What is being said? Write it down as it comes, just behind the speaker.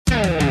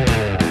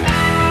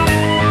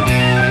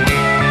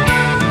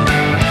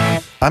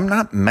I'm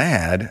not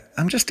mad,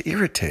 I'm just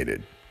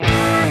irritated.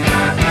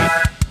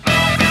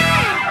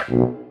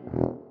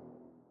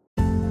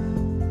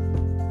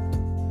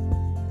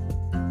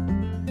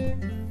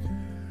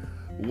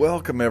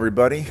 Welcome,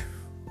 everybody.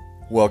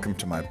 Welcome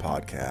to my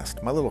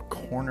podcast, my little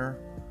corner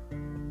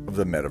of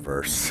the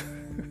metaverse.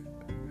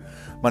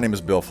 My name is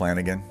Bill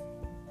Flanagan,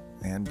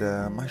 and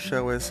my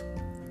show is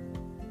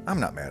I'm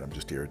not mad, I'm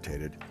just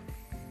irritated.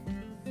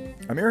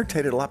 I'm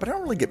irritated a lot, but I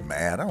don't really get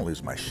mad. I don't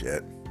lose my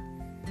shit.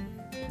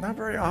 Not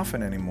very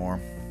often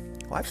anymore.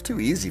 Life's too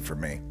easy for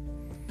me.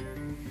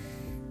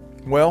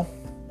 Well,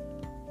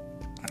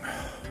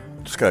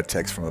 just got a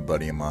text from a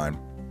buddy of mine.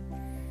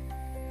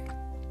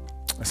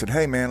 I said,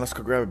 hey man, let's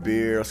go grab a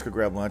beer, let's go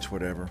grab lunch,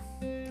 whatever.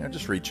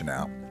 Just reaching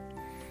out.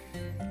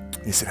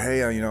 He said,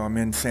 hey, I'm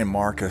in San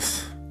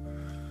Marcos.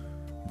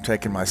 I'm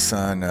taking my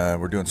son,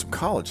 we're doing some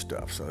college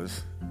stuff. So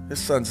his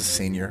son's a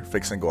senior,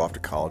 fixing to go off to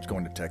college,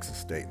 going to Texas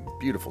State,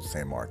 beautiful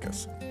San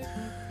Marcos.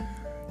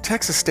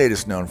 Texas State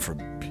is known for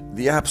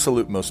the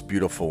absolute most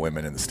beautiful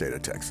women in the state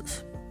of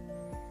Texas.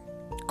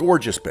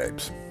 Gorgeous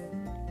babes.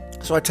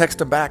 So I texted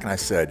him back and I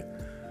said,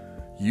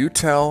 you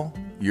tell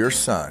your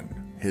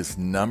son his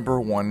number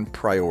one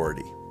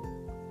priority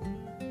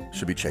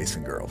should be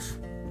chasing girls.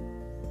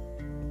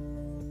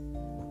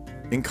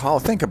 In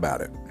college, think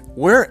about it.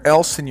 Where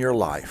else in your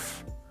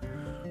life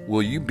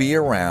will you be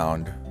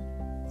around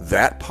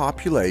that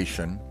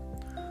population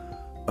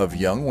of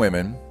young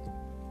women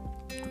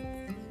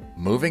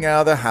moving out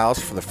of the house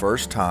for the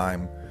first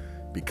time,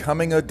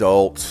 becoming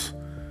adults,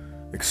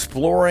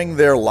 exploring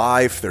their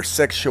life, their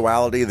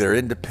sexuality, their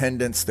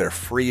independence, their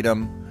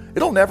freedom?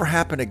 It'll never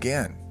happen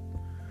again.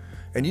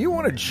 And you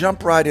want to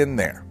jump right in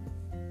there.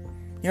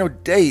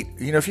 Date.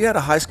 If you had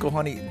a high school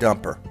honey,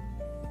 dump her.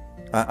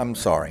 I'm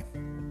sorry.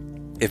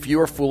 If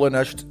you are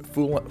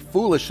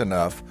foolish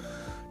enough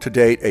to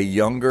date a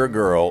younger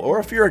girl, or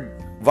if you're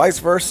vice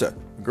versa,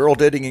 a girl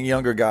dating a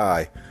younger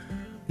guy,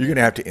 you're going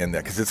to have to end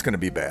that because it's going to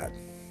be bad.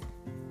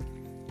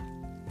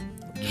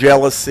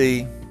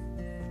 Jealousy,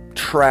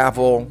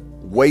 travel,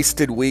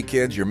 wasted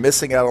weekends, you're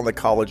missing out on the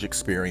college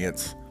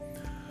experience.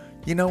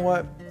 You know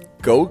what?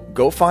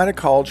 Go find a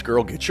college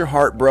girl, get your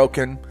heart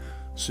broken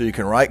so you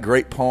can write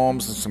great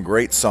poems and some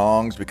great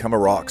songs, become a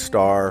rock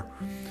star.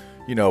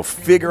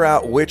 Figure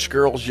out which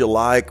girls you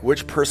like,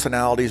 which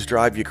personalities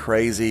drive you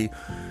crazy.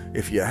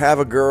 If you have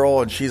a girl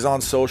and she's on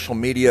social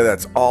media,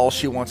 that's all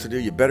she wants to do,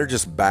 you better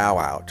just bow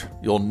out.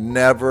 You'll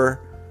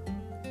never,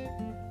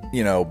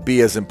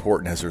 be as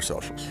important as her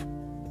socials.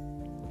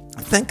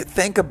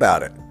 Think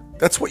about it.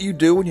 That's what you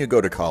do when you go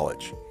to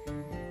college.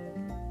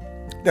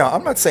 Now,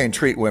 I'm not saying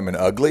treat women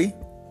ugly.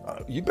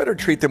 You better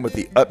treat them with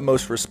the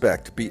utmost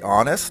respect. Be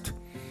honest.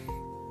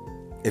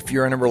 If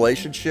you're in a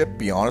relationship,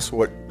 be honest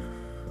what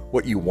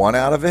you want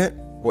out of it,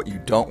 what you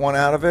don't want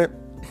out of it.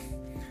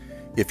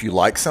 If you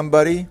like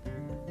somebody,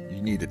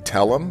 you need to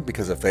tell them,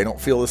 because if they don't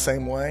feel the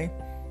same way,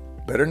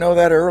 better know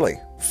that early.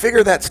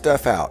 Figure that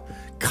stuff out.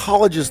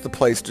 College is the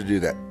place to do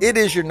that. It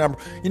is your number.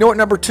 You know what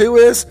number 2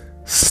 is?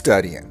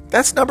 Studying.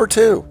 That's number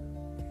 2.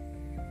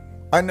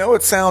 I know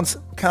it sounds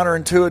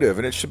counterintuitive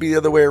and it should be the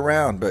other way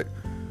around, but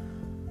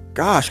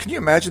gosh, can you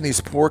imagine these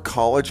poor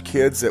college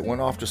kids that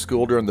went off to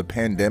school during the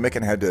pandemic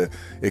and had to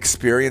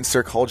experience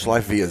their college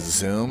life via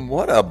Zoom?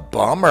 What a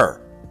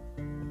bummer.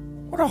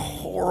 What a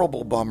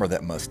horrible bummer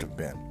that must have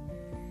been.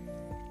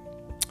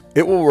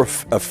 It will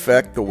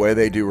affect the way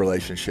they do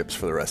relationships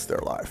for the rest of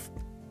their life.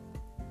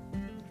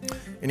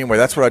 Anyway,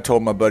 that's what I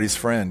told my buddy's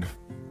friend.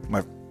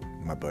 My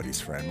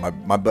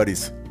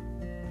buddy's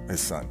his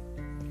son,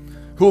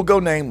 who will go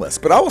nameless,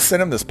 but I will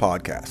send him this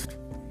podcast.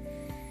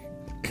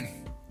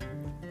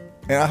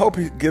 And I hope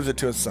he gives it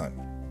to his son.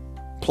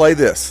 Play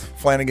this.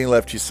 Flanagan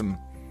left you some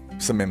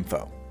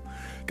info.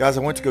 Guys,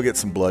 I went to go get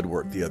some blood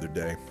work the other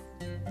day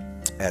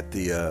at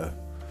the,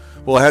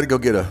 I had to go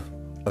get a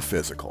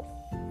physical.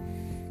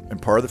 And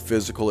part of the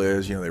physical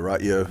is, they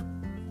write you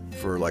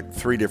for like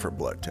 3 different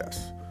blood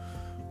tests.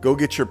 Go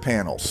get your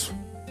panels.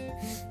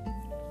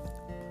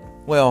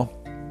 Well,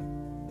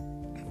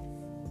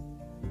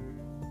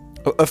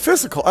 a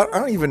physical, I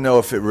don't even know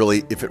if it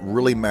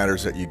really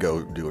matters that you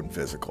go doing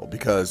physical,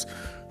 because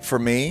for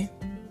me,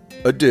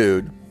 a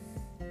dude,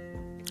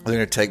 they're going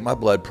to take my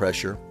blood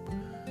pressure,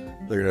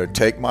 they're going to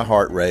take my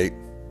heart rate,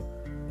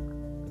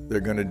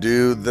 they're going to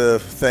do the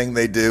thing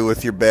they do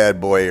with your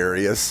bad boy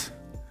areas,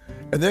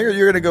 and then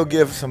you're going to go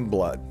give some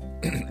blood,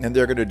 and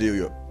they're going to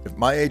do, at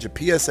my age, a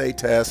PSA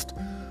test,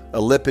 a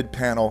lipid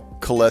panel,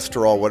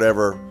 cholesterol,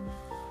 whatever.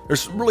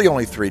 There's really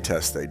only 3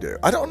 tests they do.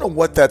 I don't know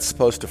what that's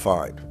supposed to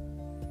find.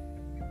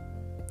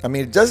 I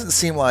mean, it doesn't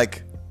seem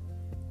like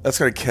that's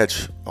going to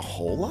catch a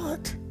whole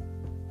lot.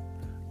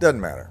 Doesn't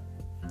matter.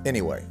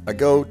 Anyway, I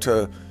go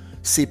to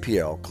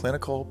CPL,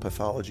 Clinical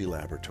Pathology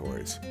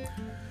Laboratories.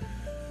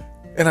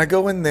 And I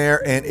go in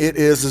there, and it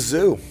is a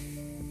zoo.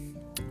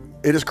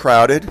 It is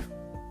crowded.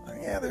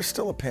 Yeah, there's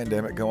still a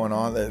pandemic going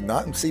on.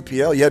 Not in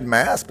CPL. You had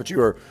masks, but you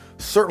were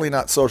certainly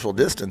not social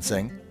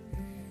distancing.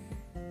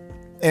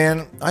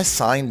 And I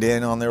signed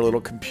in on their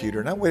little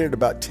computer, and I waited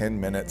about 10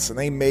 minutes, and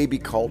they maybe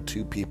called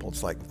 2 people.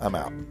 It's like, I'm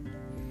out.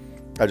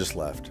 I just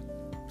left.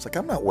 It's like,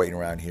 I'm not waiting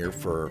around here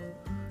for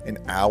an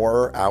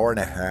hour, hour and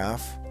a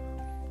half.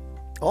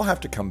 I'll have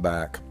to come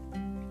back.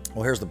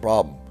 Well, here's the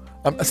problem.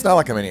 It's not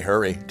like I'm in any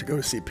hurry to go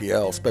to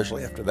CPL,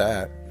 especially after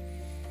that.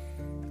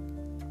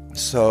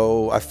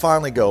 So I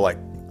finally go, like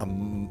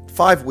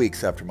 5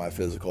 weeks after my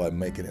physical, I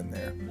make it in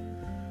there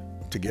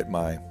to get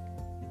my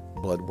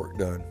blood work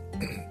done.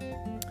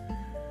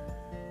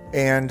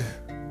 And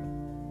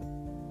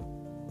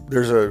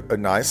there's a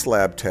nice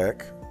lab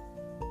tech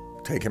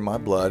taking my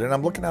blood, and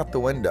I'm looking out the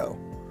window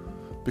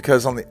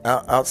because on the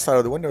outside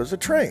of the window is a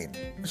train.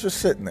 It's just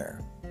sitting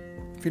there.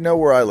 If you know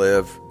where I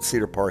live,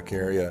 Cedar Park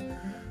area,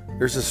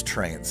 there's this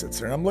train sits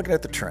there, and I'm looking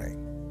at the train.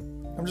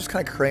 I'm just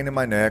kind of craning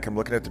my neck. I'm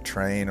looking at the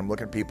train. I'm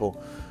looking at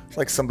people. It's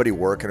like somebody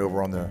working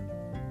over on the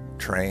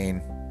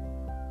train.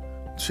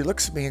 She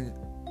looks at me, and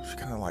she's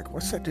kind of like,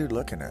 what's that dude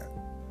looking at?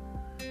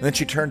 And then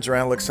she turns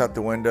around, looks out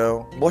the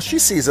window. Well, she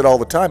sees it all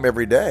the time,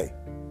 every day.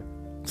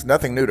 It's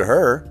nothing new to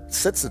her.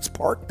 It's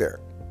parked there.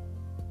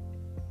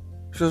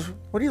 She says,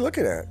 what are you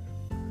looking at?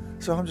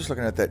 So I'm just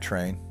looking at that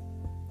train.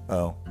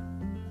 Oh.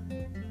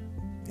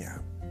 Yeah.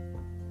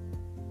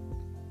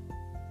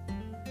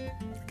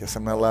 I guess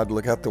I'm not allowed to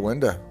look out the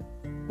window.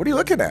 What are you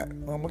looking at?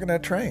 Well, I'm looking at a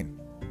train.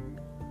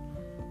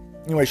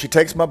 Anyway, she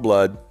takes my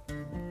blood.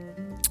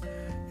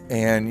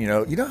 And, you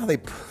know how they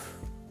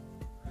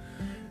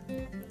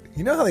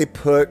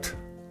put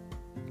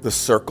the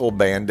circle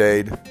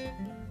Band-Aid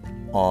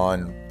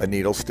on a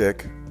needle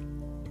stick?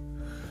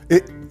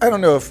 I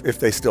don't know if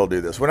they still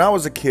do this. When I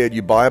was a kid,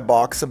 you buy a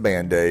box of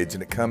Band-Aids,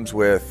 and it comes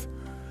with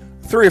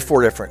 3 or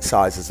 4 different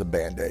sizes of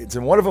Band-Aids.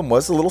 And one of them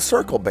was a little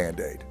circle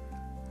Band-Aid.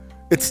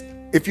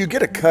 If you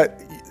get a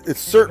cut, it's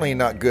certainly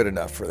not good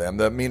enough for them.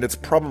 I mean, it's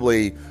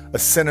probably a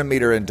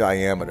centimeter in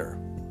diameter.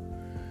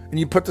 And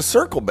you put the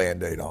circle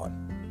Band-Aid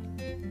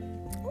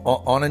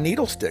on a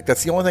needle stick.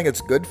 That's the only thing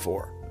it's good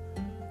for.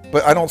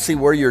 But I don't see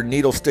where you're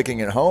needle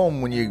sticking at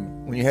home when you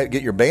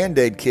get your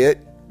Band-Aid kit.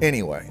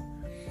 Anyway,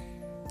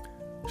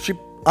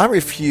 I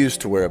refuse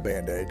to wear a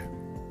Band-Aid.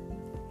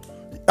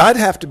 I'd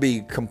have to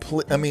be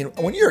complete. I mean,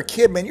 when you're a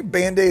kid, man, your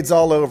Band-Aids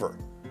all over.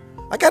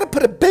 I got to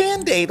put a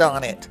Band-Aid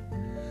on it.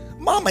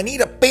 Mom, I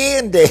need a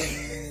Band-Aid.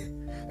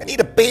 I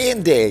need a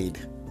Band-Aid.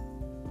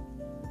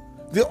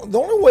 The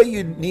only way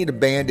you need a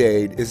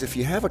Band-Aid is if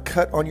you have a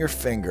cut on your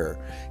finger,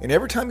 and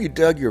every time you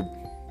dug your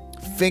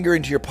finger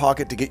into your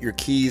pocket to get your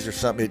keys or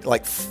something, it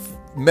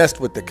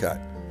messed with the cut.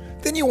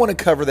 Then you want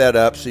to cover that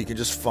up so you can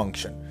just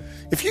function.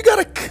 If you got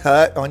a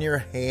cut on your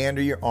hand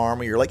or your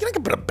arm, or you're like, you're not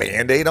going to put a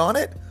Band-Aid on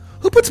it?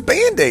 Who puts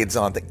Band-Aids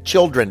on things?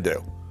 Children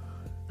do.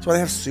 That's why they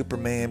have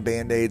Superman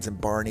Band-Aids and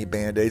Barney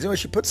Band-Aids. Anyway,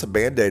 she puts a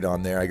Band-Aid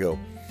on there. I go,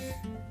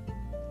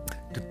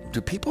 do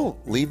people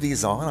leave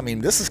these on? I mean,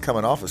 this is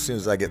coming off as soon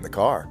as I get in the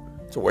car.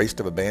 It's a waste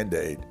of a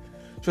Band-Aid.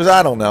 She goes,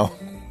 I don't know.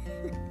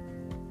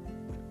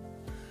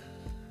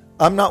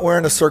 I'm not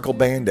wearing a circle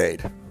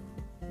Band-Aid.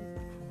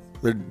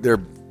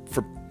 They're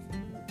for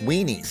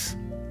weenies.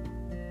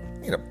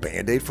 You need a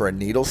Band-Aid for a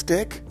needle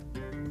stick?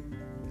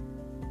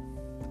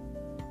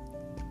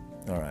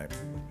 All right.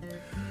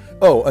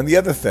 Oh, and the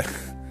other thing.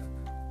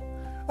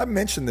 I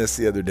mentioned this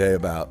the other day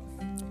about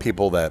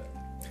people that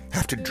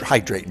have to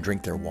hydrate and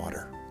drink their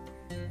water.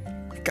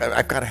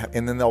 I've got to have,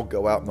 and then they'll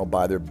go out and they'll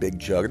buy their big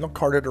jug and they'll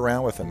cart it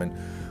around with them. And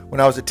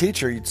when I was a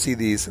teacher, you'd see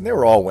these, and they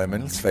were all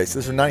women. Let's face it,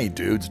 there's not any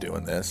dudes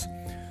doing this.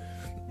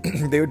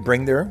 They would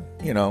bring their,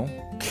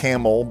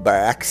 camel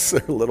backs,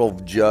 their little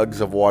jugs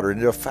of water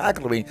into a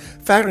faculty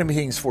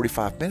meeting is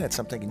 45 minutes.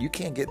 I'm thinking, you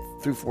can't get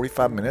through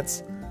 45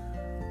 minutes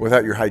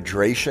without your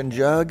hydration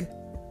jug?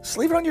 Just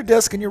leave it on your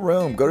desk in your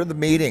room. Go to the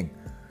meeting.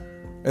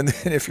 And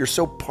then if you're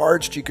so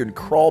parched, you can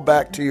crawl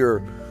back to your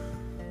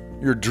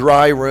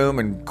dry room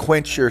and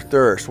quench your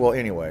thirst. Well,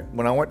 anyway,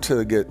 when I went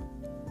to get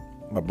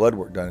my blood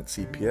work done at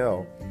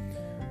CPL,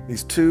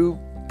 these 2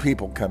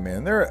 people come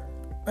in. They're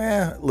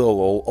a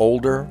little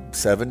older,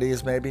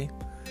 70s maybe,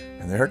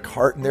 and they're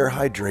carting their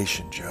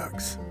hydration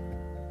jugs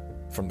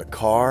from the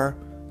car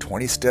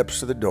 20 steps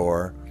to the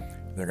door.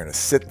 They're going to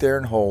sit there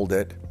and hold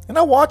it. And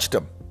I watched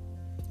them.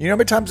 You know how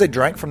many times they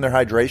drank from their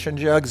hydration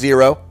jug?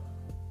 0.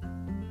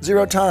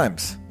 0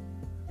 times.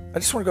 I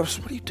just want to go,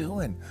 what are you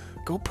doing?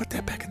 Go put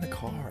that back in the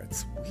car.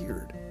 It's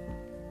weird.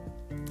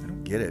 I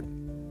don't get it.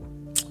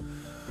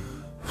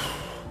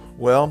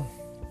 Well,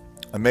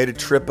 I made a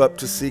trip up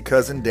to see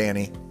Cousin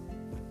Danny.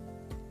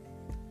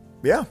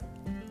 Yeah.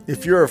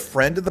 If you're a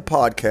friend of the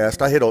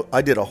podcast,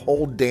 I did a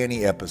whole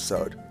Danny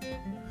episode.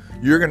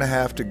 You're going to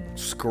have to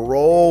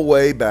scroll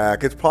way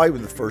back. It's probably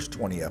the first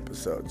 20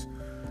 episodes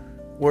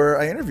where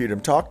I interviewed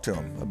him, talked to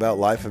him about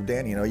life of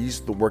Danny. He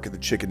used to work at the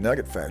chicken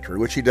nugget factory,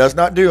 which he does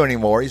not do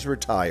anymore. He's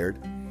retired.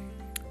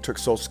 Took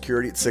Social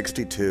Security at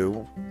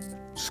 62.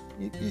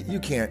 You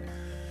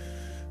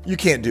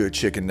can't do a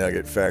chicken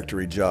nugget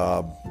factory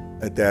job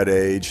at that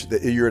age.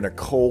 You're in a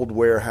cold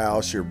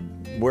warehouse. You're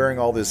wearing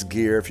all this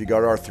gear. If you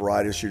got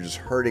arthritis, you're just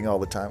hurting all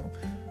the time.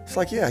 It's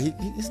like, yeah,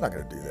 he's not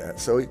going to do that.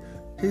 So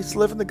he's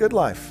living the good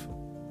life.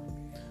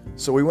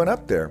 So we went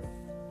up there.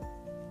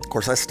 Of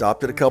course, I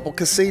stopped at a couple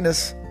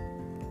casinos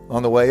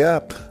on the way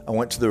up. I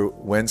went to the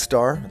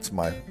WinStar. It's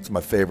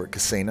my favorite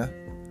casino.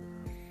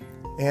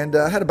 And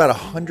I had about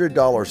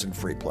 $100 in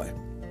free play.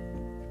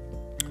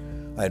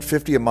 I had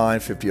 50 of mine,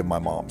 50 of my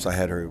mom's. I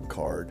had her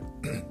card.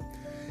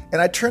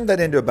 And I turned that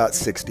into about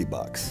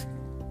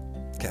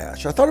 $60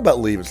 cash. I thought about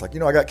leaving. It's like,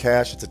 I got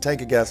cash. It's a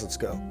tank of gas. Let's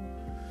go.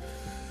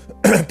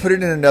 Put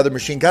it in another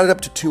machine. Got it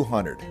up to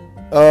 200.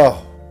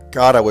 Oh,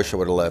 God, I wish I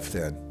would have left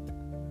then.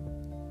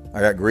 I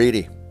got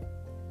greedy.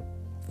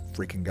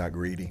 Freaking got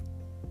greedy.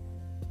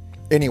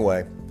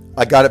 Anyway,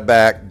 I got it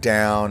back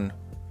down.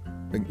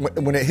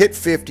 When it hit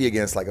 50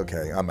 again, it's like,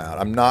 okay, I'm out.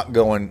 I'm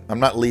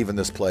not leaving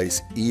this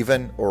place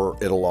even or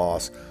at a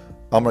loss.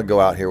 I'm going to go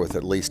out here with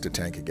at least a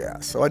tank of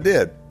gas. So I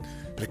did.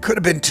 But it could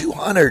have been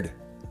 200.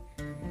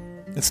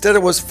 Instead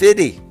it was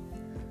 50.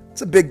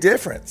 It's a big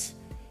difference.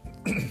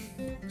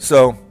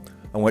 So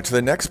I went to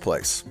the next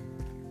place.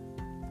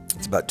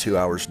 It's about 2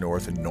 hours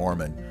north in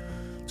Norman.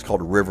 It's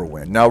called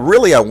Riverwind. Now,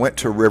 really, I went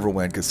to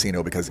Riverwind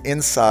Casino because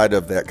inside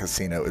of that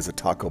casino is a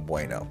Taco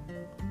Bueno.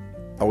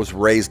 I was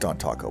raised on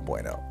Taco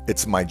Bueno.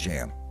 It's my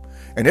jam.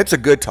 And it's a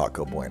good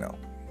Taco Bueno.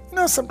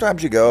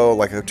 Sometimes you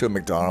go to a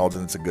McDonald's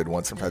and it's a good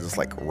one. Sometimes it's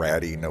like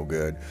ratty, no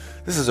good.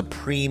 This is a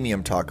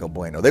premium Taco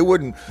Bueno. They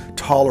wouldn't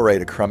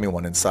tolerate a crummy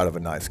one inside of a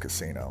nice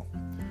casino.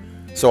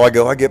 So I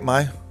get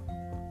my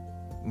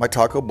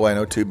Taco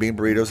Bueno, 2 bean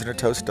burritos and a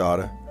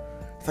tostada.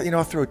 I thought,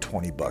 I'll throw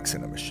 $20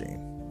 in the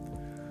machine.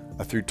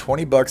 I threw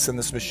 $20 in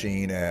this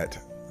machine at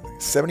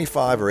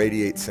 75 or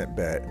 88 cent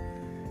bet,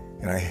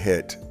 and I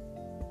hit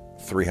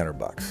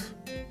 $300.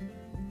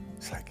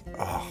 It's like,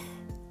 oh,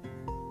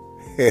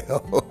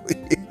 hell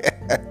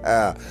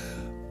yeah.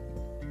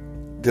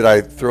 Did I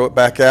throw it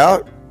back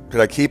out?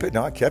 Did I keep it?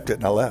 No, I kept it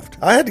and I left.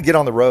 I had to get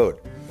on the road.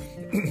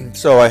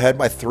 So I had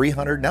my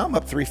 300. Now I'm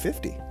up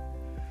 350.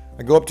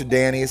 I go up to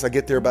Danny's. I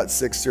get there about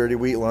 6:30.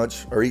 We eat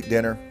lunch or eat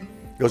dinner.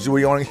 He goes, do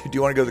you want to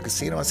go to the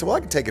casino? I said, well, I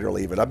can take it or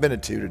leave it. I've been to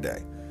 2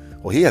 today.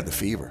 Well, he had the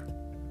fever.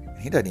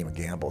 He doesn't even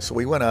gamble. So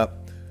we went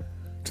up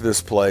to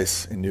this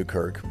place in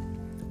Newkirk,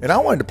 and I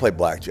wanted to play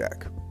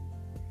blackjack.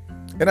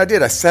 And I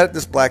did. I sat at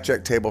this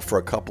blackjack table for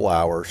a couple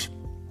hours,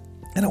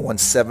 and I won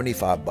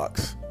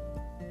 $75.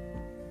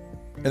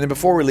 And then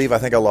before we leave, I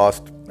think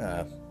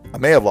I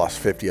may have lost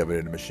 50 of it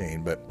in the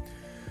machine, but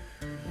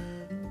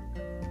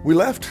we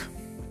left.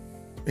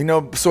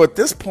 So at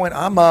this point,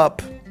 I'm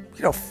up,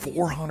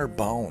 400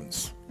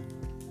 bones.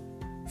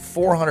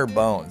 400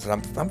 bones,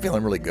 and I'm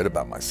feeling really good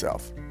about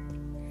myself.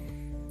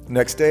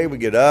 Next day, we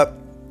get up.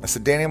 I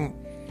said, Danny,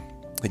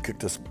 he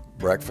cooked us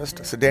breakfast.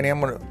 I said, Danny,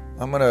 I'm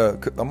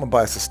gonna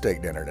buy us a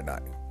steak dinner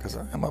tonight because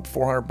I'm up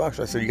 $400.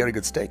 I said, you got a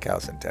good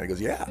steakhouse in town? He goes,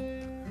 yeah,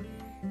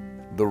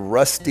 the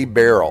Rusty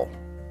Barrel.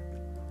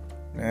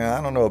 Now,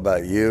 I don't know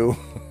about you.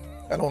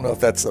 I don't know if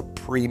that's a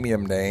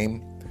premium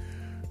name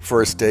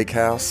for a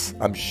steakhouse.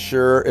 I'm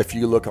sure if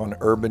you look on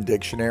Urban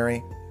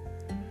Dictionary,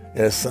 it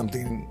has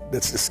something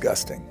that's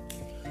disgusting.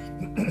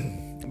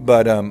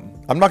 But I'm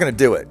not going to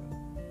do it.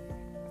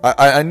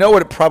 I know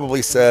what it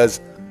probably says.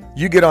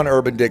 You get on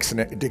Urban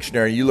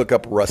Dictionary, you look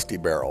up Rusty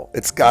Barrel.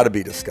 It's got to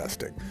be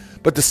disgusting.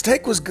 But the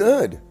steak was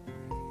good.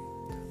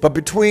 But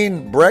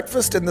between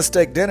breakfast and the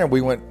steak dinner, we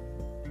went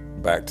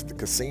back to the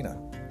casino.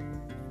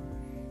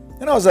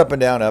 And I was up and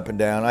down, up and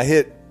down. I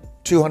hit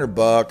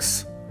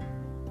 $200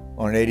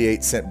 on an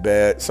 88 cent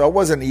bet. So I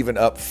wasn't even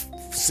up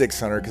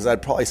 600 because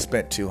I'd probably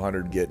spent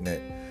 200 getting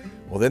it.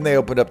 Well, then they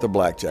opened up the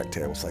blackjack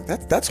table. It's like,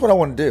 that's what I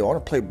want to do. I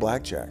want to play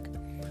blackjack.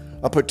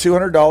 I put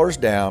 $200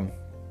 down,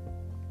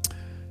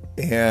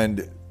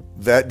 and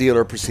that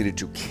dealer proceeded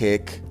to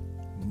kick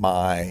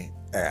my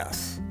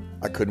ass.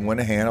 I couldn't win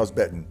a hand. I was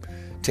betting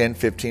 $10,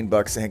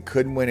 $15 a hand.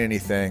 Couldn't win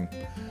anything.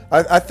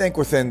 I think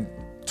within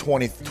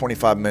 20,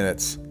 25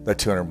 minutes, that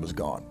 200 was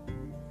gone.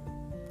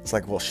 It's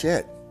like, well,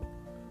 shit.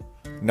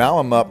 Now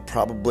I'm up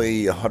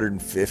probably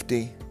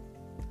 150.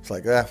 It's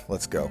like,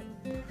 let's go.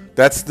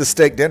 That's the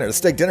steak dinner. The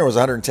steak dinner was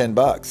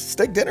 $110.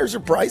 Steak dinners are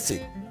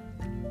pricey.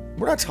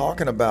 We're not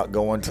talking about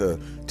going to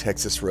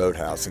Texas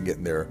Roadhouse and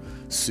getting their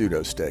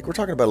pseudo steak. We're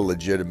talking about a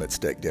legitimate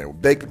steak dinner.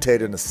 Baked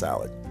potato and a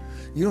salad.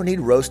 You don't need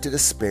roasted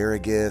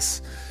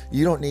asparagus.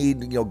 You don't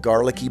need,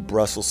 garlicky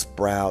Brussels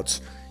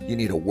sprouts. You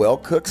need a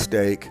well-cooked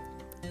steak,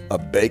 a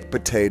baked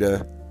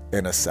potato,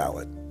 and a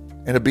salad,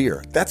 and a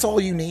beer. That's all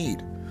you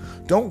need.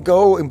 Don't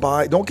go and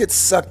don't get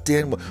sucked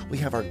in. We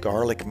have our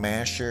garlic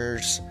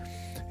mashers,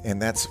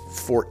 and that's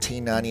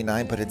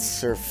 $14.99, but it's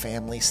served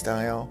family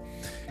style.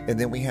 And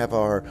then we have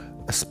our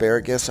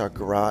asparagus, our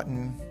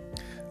gratin,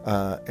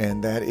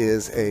 and that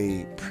is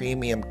a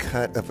premium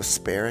cut of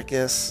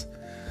asparagus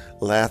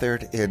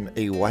lathered in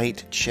a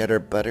white cheddar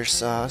butter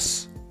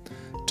sauce,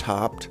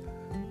 topped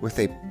with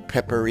a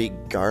peppery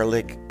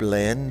garlic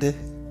blend.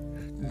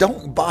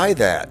 Don't buy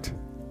that.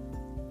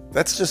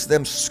 That's just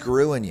them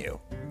screwing you.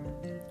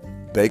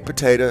 Baked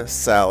potato,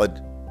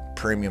 salad,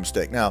 premium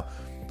steak. Now,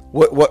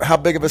 how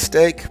big of a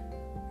steak?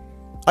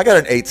 I got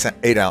an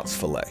 8-ounce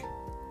filet.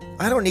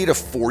 I don't need a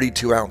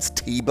 42-ounce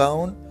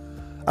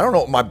T-bone. I don't know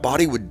what my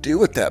body would do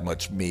with that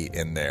much meat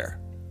in there.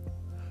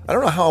 I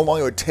don't know how long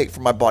it would take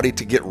for my body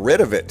to get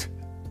rid of it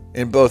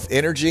in both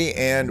energy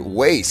and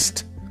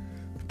waste.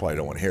 You probably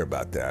don't want to hear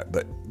about that,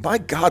 but my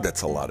God,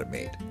 that's a lot of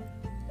meat.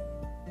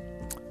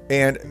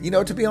 And,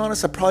 to be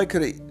honest, I probably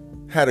could have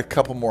had a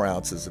couple more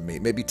ounces of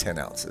meat, maybe 10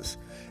 ounces.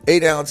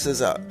 8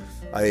 ounces, I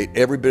ate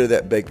every bit of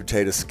that baked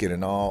potato skin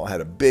and all. I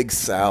had a big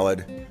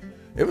salad.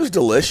 It was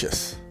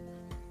delicious.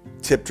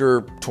 Tipped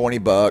her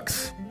 $20,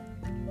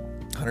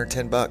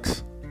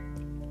 $110.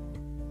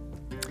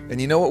 And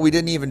you know what we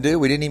didn't even do?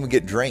 We didn't even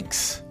get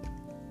drinks.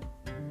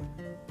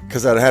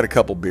 Because I'd had a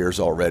couple beers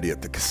already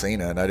at the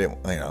casino, and I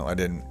didn't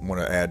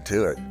want to add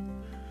to it.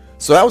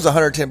 So that was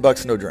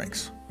 $110, no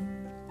drinks.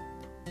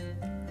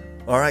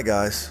 All right,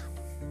 guys.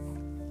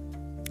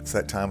 It's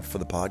that time for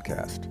the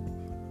podcast.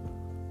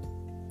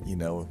 You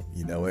know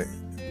it.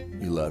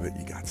 You love it.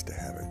 You got to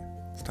have it.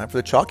 It's time for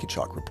the Chalky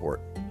Chalk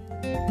Report.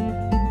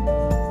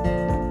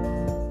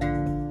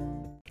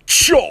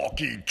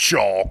 Chalky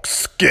Chalk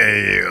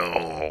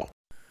Scale.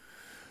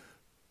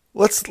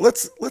 Let's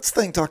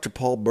thank Dr.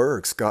 Paul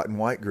Berg, Scott and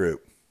White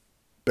Group.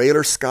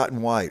 Baylor Scott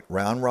and White,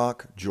 Round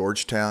Rock,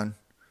 Georgetown.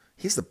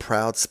 He's the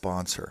proud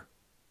sponsor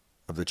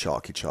of the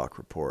Chalky Chalk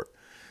Report.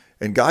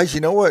 And guys, you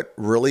know what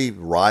really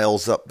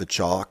riles up the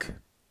chalk?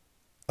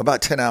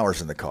 About 10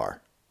 hours in the car.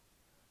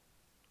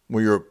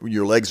 Where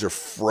your legs are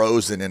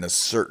frozen in a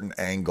certain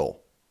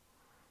angle.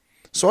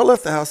 So I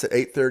left the house at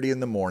 8:30 in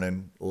the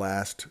morning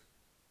last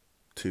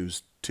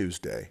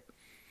Tuesday.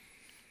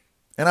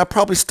 And I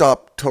probably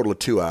stopped a total of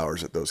 2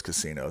 hours at those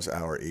casinos,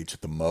 hour each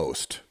at the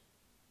most.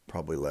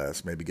 Probably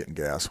less, maybe getting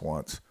gas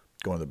once,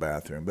 going to the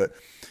bathroom. But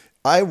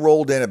I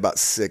rolled in about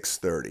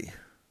 6:30.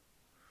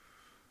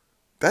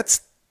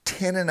 That's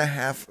 10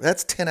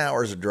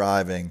 hours of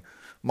driving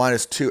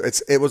minus 2.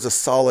 It was a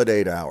solid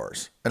 8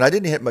 hours. And I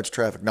didn't hit much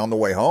traffic. Now on the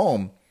way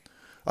home,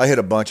 I hit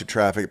a bunch of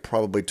traffic. It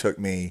probably took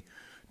me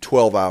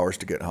 12 hours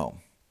to get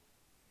home.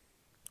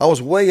 I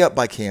was way up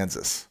by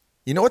Kansas.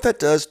 You know what that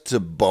does to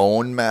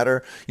bone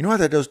matter? You know what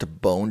that does to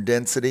bone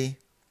density?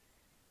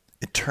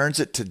 It turns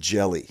it to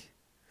jelly.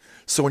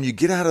 So when you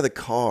get out of the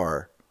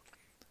car,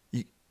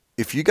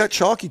 if you got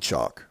chalky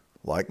chalk,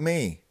 like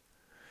me,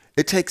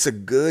 it takes a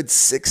good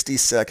 60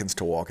 seconds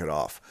to walk it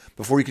off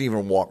before you can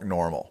even walk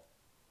normal.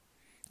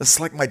 It's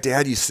like my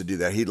dad used to do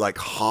that. He'd like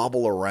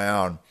hobble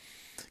around,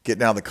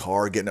 getting out of the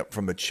car, getting up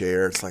from a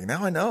chair. It's like,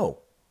 now I know.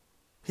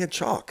 He had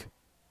chalk.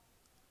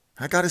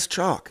 I got his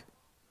chalk.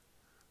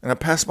 And I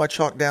passed my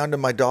chalk down to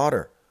my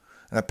daughter.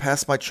 And I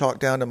passed my chalk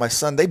down to my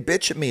son. They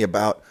bitch at me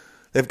about,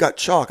 they've got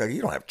chalk. I go,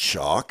 you don't have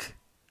chalk.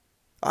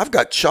 I've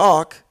got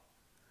chalk.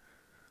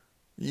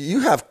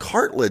 You have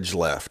cartilage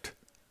left.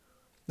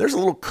 There's a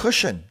little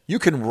cushion. You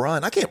can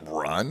run. I can't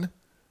run.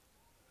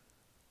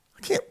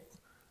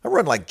 I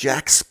run like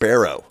Jack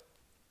Sparrow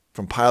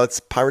from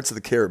Pirates of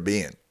the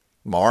Caribbean.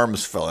 My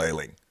arms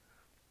flailing,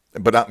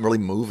 but not really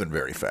moving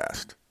very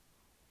fast.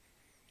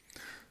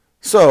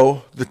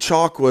 So the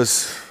chalk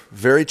was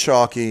very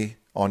chalky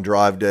on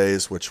drive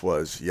days, which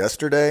was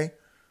yesterday,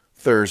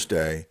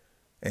 Thursday,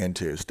 and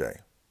Tuesday.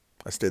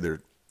 I stayed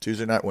there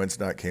Tuesday night,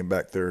 Wednesday night, came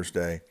back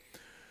Thursday.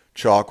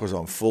 Chalk was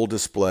on full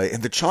display,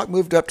 and the chalk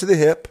moved up to the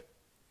hip.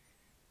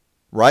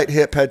 Right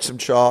hip had some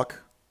chalk.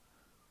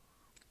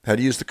 Had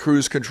to use the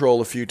cruise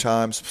control a few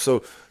times.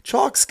 So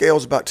chalk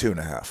scale's about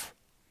 2.5.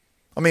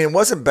 I mean, it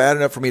wasn't bad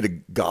enough for me to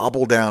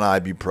gobble down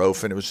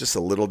ibuprofen. It was just a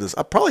little.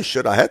 I probably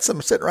should. I had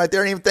some sitting right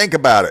there and didn't even think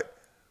about it.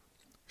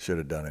 Should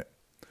have done it.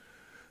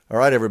 All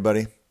right,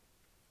 everybody.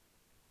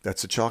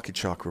 That's the Chalky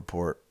Chalk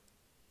Report.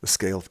 The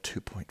scale of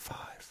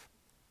 2.5.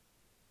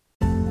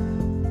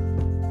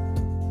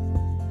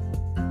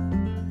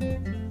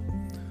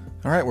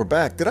 All right, we're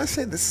back. Did I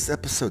say this is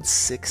episode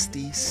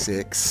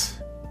 66?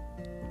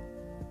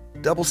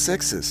 Double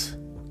sixes.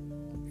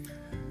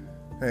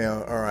 Hey,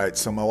 all right,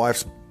 so my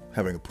wife's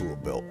having a pool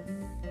built.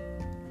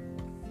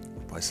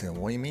 Probably saying,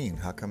 what do you mean?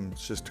 How come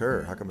it's just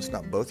her? How come it's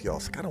not both y'all?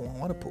 It's like, I don't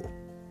want a pool.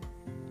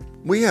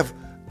 We have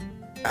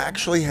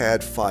actually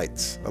had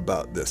fights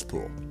about this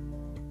pool.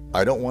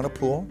 I don't want a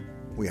pool.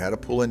 We had a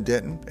pool in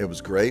Denton. It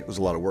was great. It was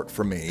a lot of work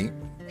for me.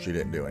 She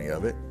didn't do any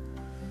of it.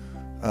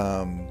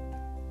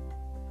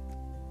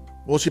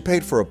 Well, she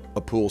paid for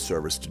a pool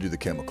service to do the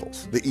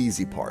chemicals, the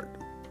easy part.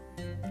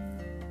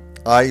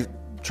 I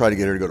tried to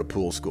get her to go to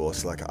pool school.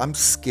 It's like, I'm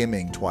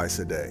skimming twice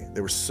a day.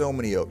 There were so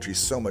many oak trees,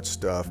 so much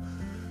stuff,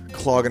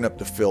 clogging up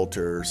the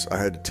filters. I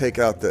had to take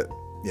out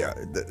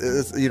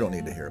you don't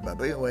need to hear about it.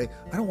 But anyway,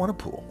 I don't want a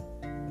pool.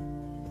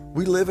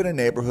 We live in a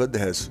neighborhood that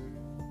has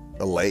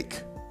a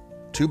lake,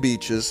 2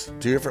 beaches,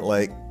 2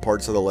 different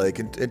parts of the lake,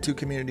 and 2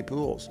 community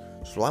pools.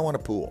 So I want a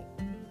pool.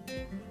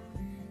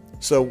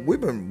 So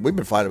we've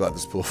been fighting about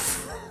this pool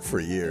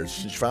for years.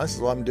 She finally says,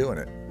 well, I'm doing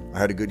it. I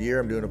had a good year.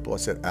 I'm doing a pool. I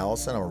said,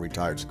 Allison, I'm a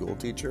retired school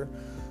teacher.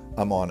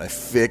 I'm on a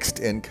fixed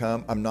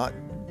income. I'm not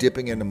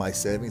dipping into my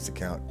savings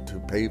account to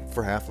pay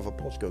for half of a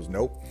pool. She goes,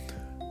 nope,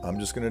 I'm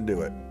just going to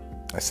do it.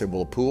 I said,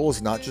 well, a pool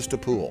is not just a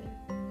pool.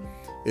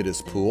 It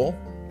is pool,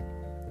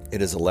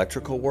 It is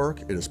electrical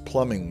work. It is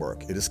plumbing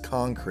work. It is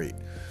concrete.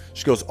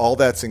 She goes, all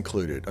that's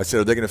included. I said,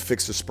 are they going to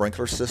fix the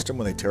sprinkler system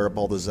when they tear up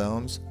all the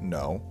zones?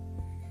 No.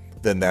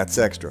 Then that's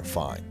extra.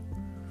 Fine.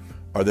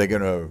 Are they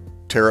going to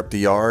tear up the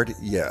yard?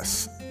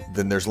 Yes.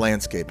 Then there's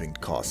landscaping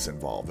costs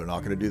involved. They're not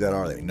going to do that,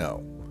 are they?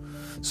 No.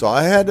 So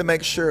I had to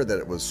make sure that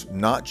it was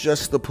not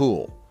just the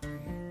pool,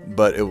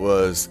 but it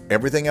was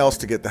everything else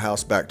to get the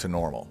house back to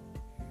normal.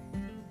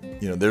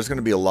 You know, there's going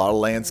to be a lot of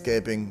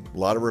landscaping, a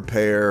lot of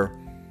repair,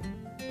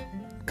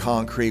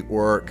 concrete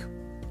work.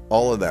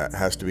 All of that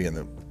has to be in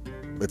the...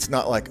 It's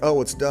not like,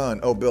 oh, it's done.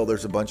 Oh, Bill,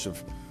 there's a bunch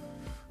of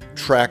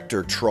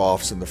tractor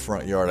troughs in the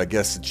front yard. I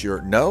guess it's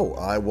your... No,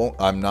 I won't.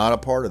 I'm not a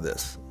part of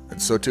this.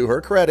 And so to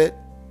her credit,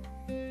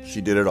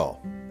 she did it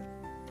all.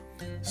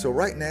 So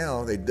right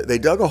now, they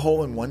dug a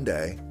hole in one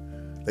day.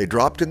 They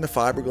dropped in the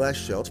fiberglass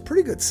shell. It's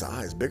pretty good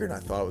size, bigger than I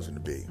thought it was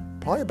going to be.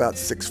 Probably about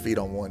 6 feet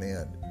on one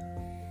end.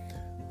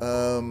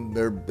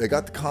 They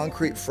got the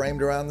concrete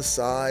framed around the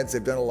sides.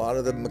 They've done a lot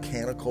of the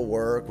mechanical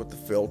work with the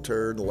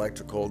filter, the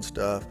electrical and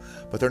stuff,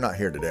 but they're not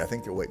here today. I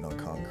think they're waiting on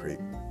concrete.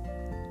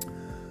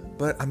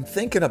 But I'm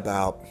thinking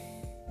about,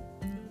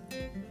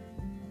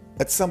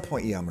 at some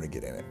point, yeah, I'm going to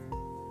get in it.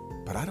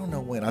 But I don't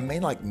know when. I may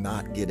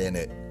not get in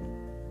it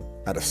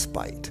out of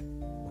spite.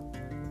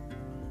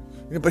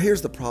 You know, but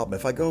here's the problem.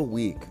 If I go a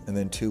week and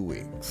then 2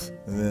 weeks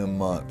and then a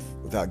month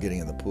without getting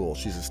in the pool,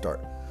 she's going to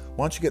start,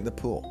 why don't you get in the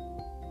pool?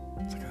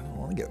 It's like, I don't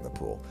want to get in the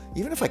pool.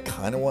 Even if I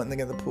kind of want to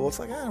get in the pool, it's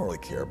like, I don't really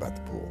care about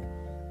the pool.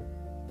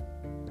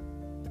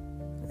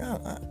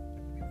 Yeah,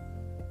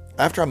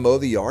 after I mow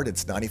the yard,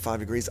 it's 95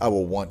 degrees, I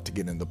will want to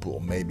get in the pool,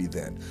 maybe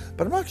then.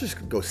 But I'm not just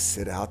going to go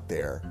sit out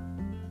there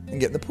and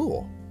get in the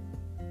pool.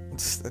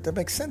 That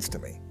makes sense to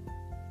me.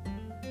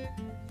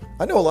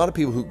 I know a lot of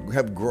people who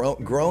have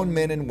grown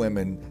men and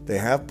women, they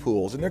have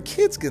pools, and their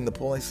kids get in the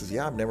pool, and he says,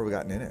 yeah, I've never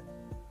gotten in it.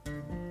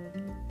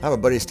 I have a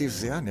buddy, Steve, who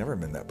says, yeah, I've never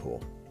been in that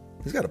pool.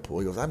 He's got a pool.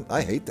 He goes,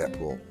 I hate that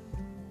pool.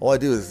 All I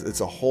do is, it's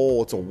a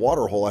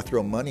water hole. I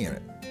throw money in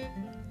it.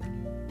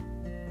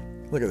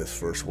 Look at this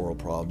first world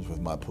problems with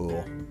my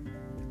pool.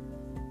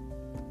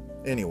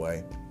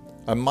 Anyway,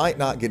 I might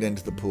not get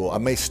into the pool. I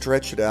may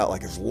stretch it out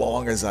like as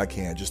long as I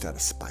can, just out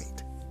of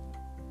spite.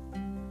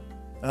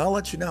 And I'll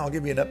let you know. I'll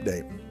give you an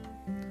update.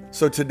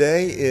 So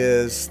today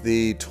is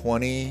the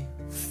 22nd?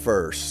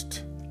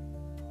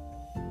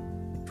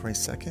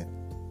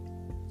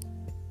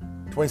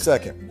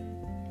 22nd.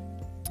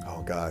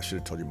 Oh, God, I should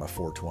have told you my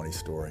 420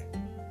 story.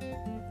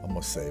 I'm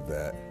going to save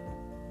that.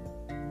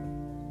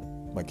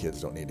 My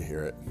kids don't need to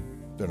hear it.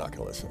 They're not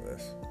going to listen to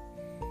this.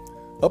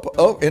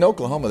 In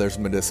Oklahoma, there's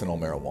medicinal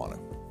marijuana.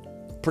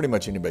 Pretty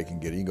much anybody can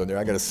get it. You can go there.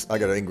 I got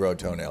an ingrown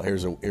toenail.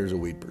 Here's a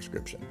weed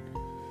prescription.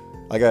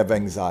 I have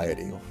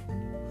anxiety.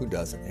 Who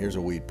doesn't? Here's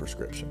a weed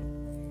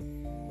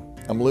prescription.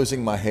 I'm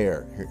losing my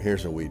hair.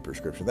 Here's a weed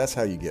prescription. That's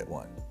how you get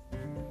one.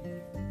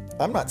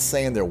 I'm not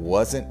saying there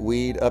wasn't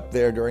weed up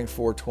there during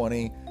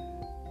 420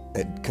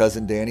 at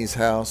Cousin Danny's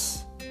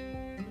house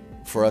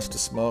for us to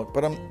smoke,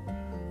 but I'm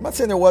not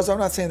saying there was. I'm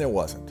not saying there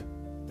wasn't.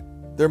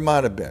 There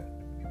might have been.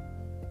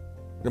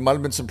 There might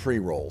have been some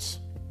pre-rolls.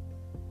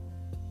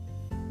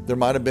 There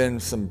might have been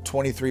some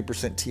 23%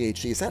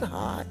 THC. Is that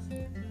hot?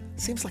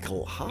 Seems like a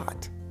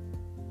lot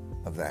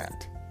of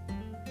that.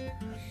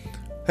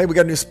 Hey, we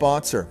got a new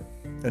sponsor,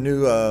 a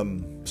new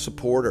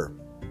supporter.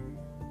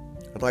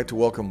 I'd like to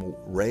welcome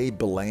Ray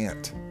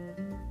Belant,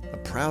 a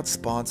proud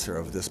sponsor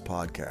of this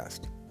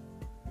podcast.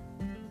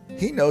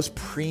 He knows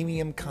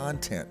premium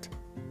content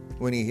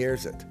when he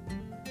hears it.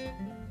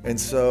 And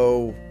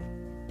so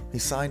he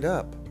signed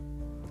up.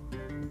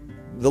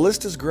 The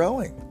list is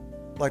growing.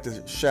 I'd like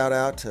to shout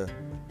out to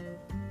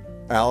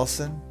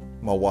Allison,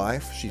 my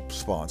wife. She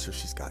sponsors.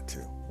 She's got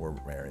to. We're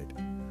married.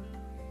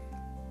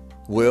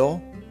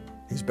 Will,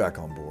 he's back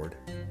on board.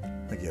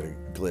 I think he had a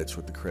glitch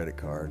with the credit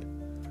card.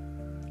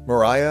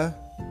 Mariah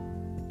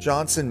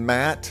Johnson,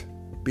 Matt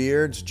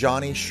Beards,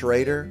 Johnny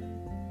Schrader.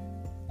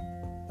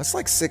 That's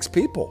like 6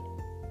 people.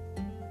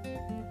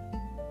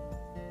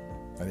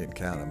 I didn't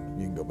count them.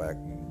 You can go back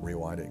and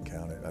rewind it and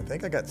count it. I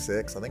think I got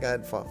 6. I think I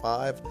had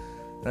 5.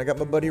 And I got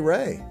my buddy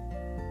Ray.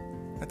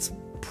 That's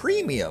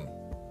premium.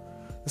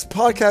 This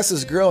podcast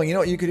is growing. You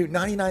know what you could do?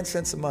 99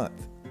 cents a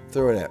month.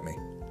 Throw it at me.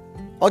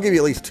 I'll give you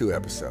at least 2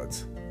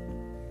 episodes.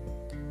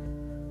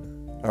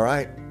 All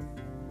right.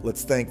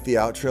 Let's thank the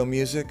outro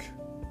music,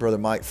 Brother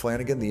Mike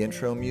Flanagan. The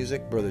intro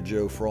music, Brother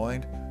Joe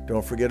Freund.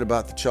 Don't forget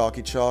about the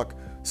Chalky Chalk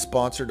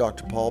sponsor,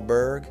 Dr. Paul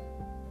Berg.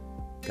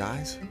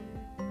 Guys,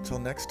 until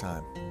next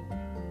time,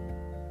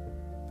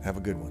 have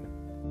a good one.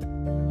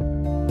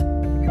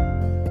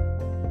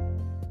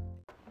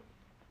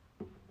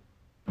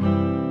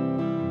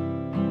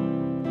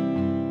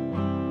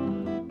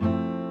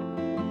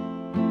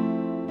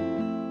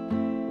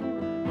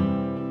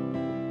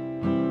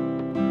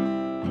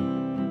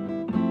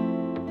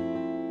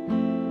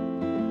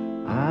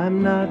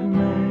 I'm not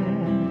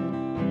mad,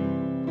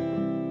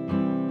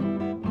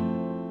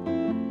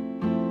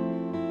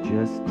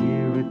 just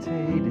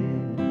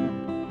irritated.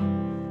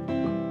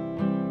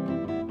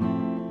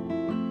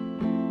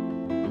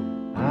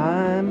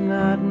 I'm I'm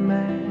not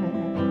mad.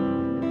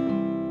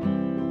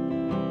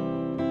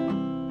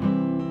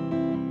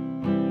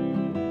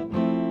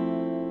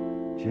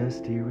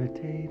 Just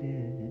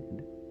irritated.